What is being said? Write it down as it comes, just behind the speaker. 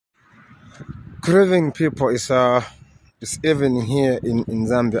Good evening, people. It's evening here in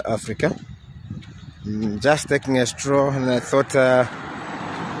Zambia, Africa. Just taking a stroll, and I thought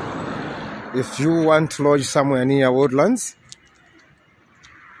if you want to lodge somewhere near Woodlands,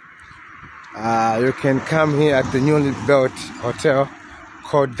 you can come here at the newly built hotel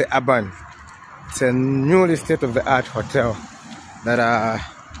called the Urban. It's a newly state-of-the-art hotel that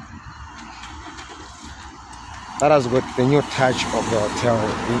has got the new touch of the hotel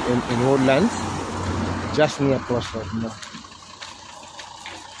in Woodlands, just near Crossroads.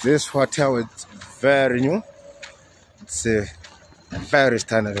 This hotel is very new. It's a very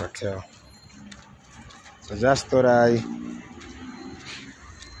standard hotel. So just thought I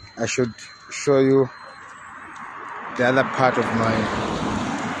should show you the other part of my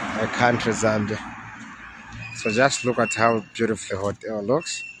country, Zambia. So just look at how beautiful the hotel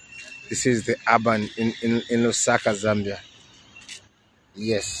looks. This is the Urban in Lusaka, Zambia.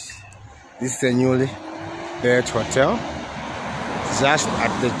 Yes, this is a newly built hotel, just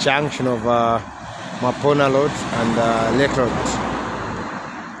at the junction of Mapona Road and Lake Road.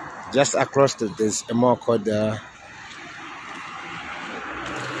 Just across there's a mall called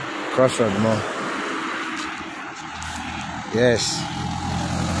Crossroad Mall. Yes.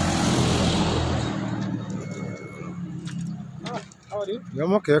 How are you?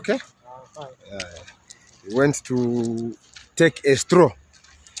 I'm okay, okay? Fine. We went to take a stroll,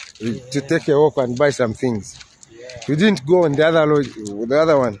 to take a walk and buy some things. Yeah. You didn't go on the other lodge, the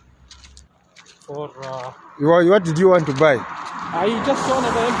other one. For What did you want to buy? I just saw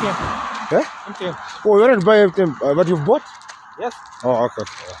another MTN. Eh? MTN. Oh, you wanted to buy everything, but you've bought? Yes. Oh, okay.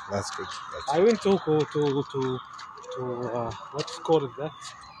 Yeah, that's good. I went to what's called that?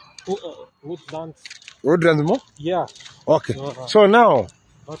 Woodlands. Woodlands Mall? Yeah. Okay. So now,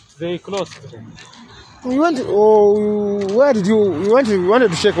 But they closed. you went. Oh, where did you wanted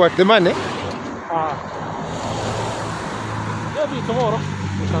to check what the money? Maybe tomorrow.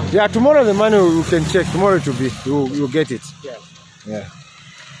 Yeah, tomorrow the money you can check. Tomorrow it will be. You get it. Yeah. Yeah.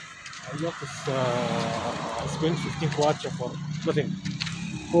 I just spent 15 kwacha for nothing.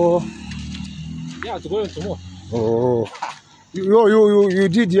 For yeah, to go tomorrow. Oh. You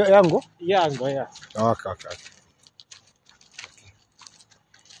did Yango? Yeah, I'm going. Yeah. Okay.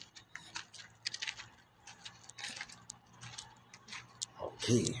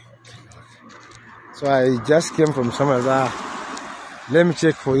 Okay. So I just came from somewhere there. Let me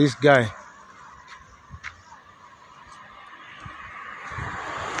check for this guy.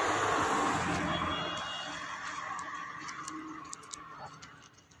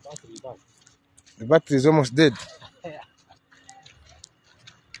 The battery is almost dead.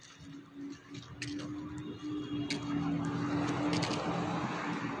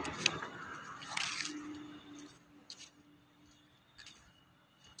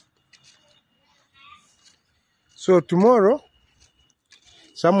 So tomorrow,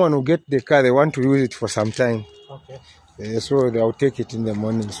 someone will get the car. They want to use it for some time. Okay. So they'll take it in the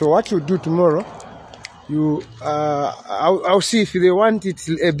morning. So what you do tomorrow, I'll see if they want it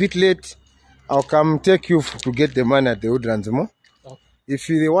a bit late. I'll come take you to get the money at the Woodlands Mall. Okay. If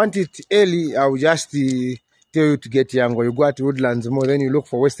they want it early, I'll just tell you to get Yango. You go at Woodlands Mall, then you look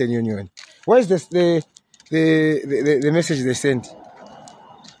for Western Union. What is the message they sent?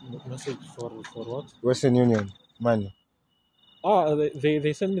 Message for what? Western Union money.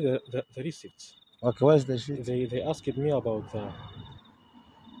 They sent me the receipts. Okay, what is the shit? They asked me about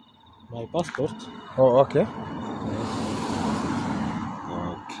my passport. Oh, okay.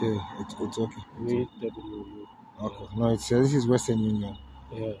 Okay, it's okay. VWU. Okay, no, it says this is Western Union.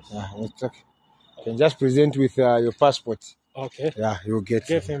 Yes. Yeah, it's okay. You can just present with your passport. Okay. Yeah, you'll get.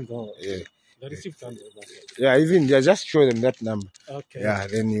 Give him the receipt and yeah, even just show them that number. Okay. Yeah,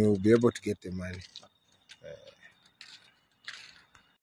 then you'll be able to get the money.